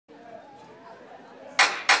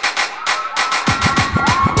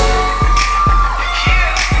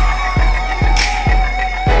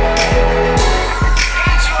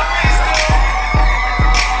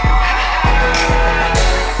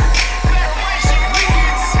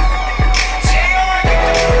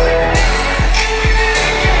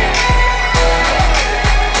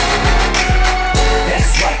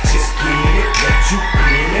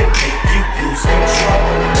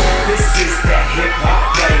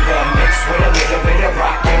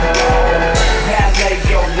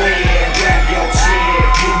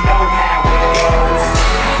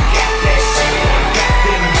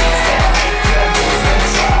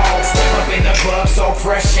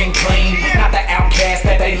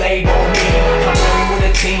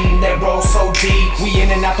We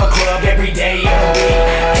in and out the club every day of the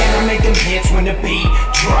week. And I make them hits when the beat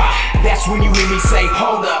drop. That's when you hear me say,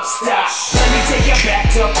 hold up, stop. Let me take you back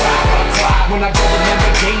to 5 o'clock, when I go to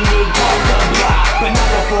Lamborghini on the block. But not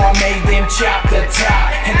before I made them chop the top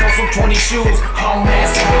and throw some 20 shoes on that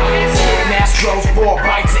spot. Mastros for a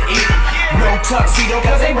bite to eat. No tuxedo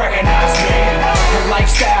cause they recognize me. The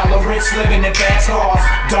lifestyle of rich living in fast cars.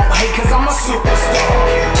 Don't hate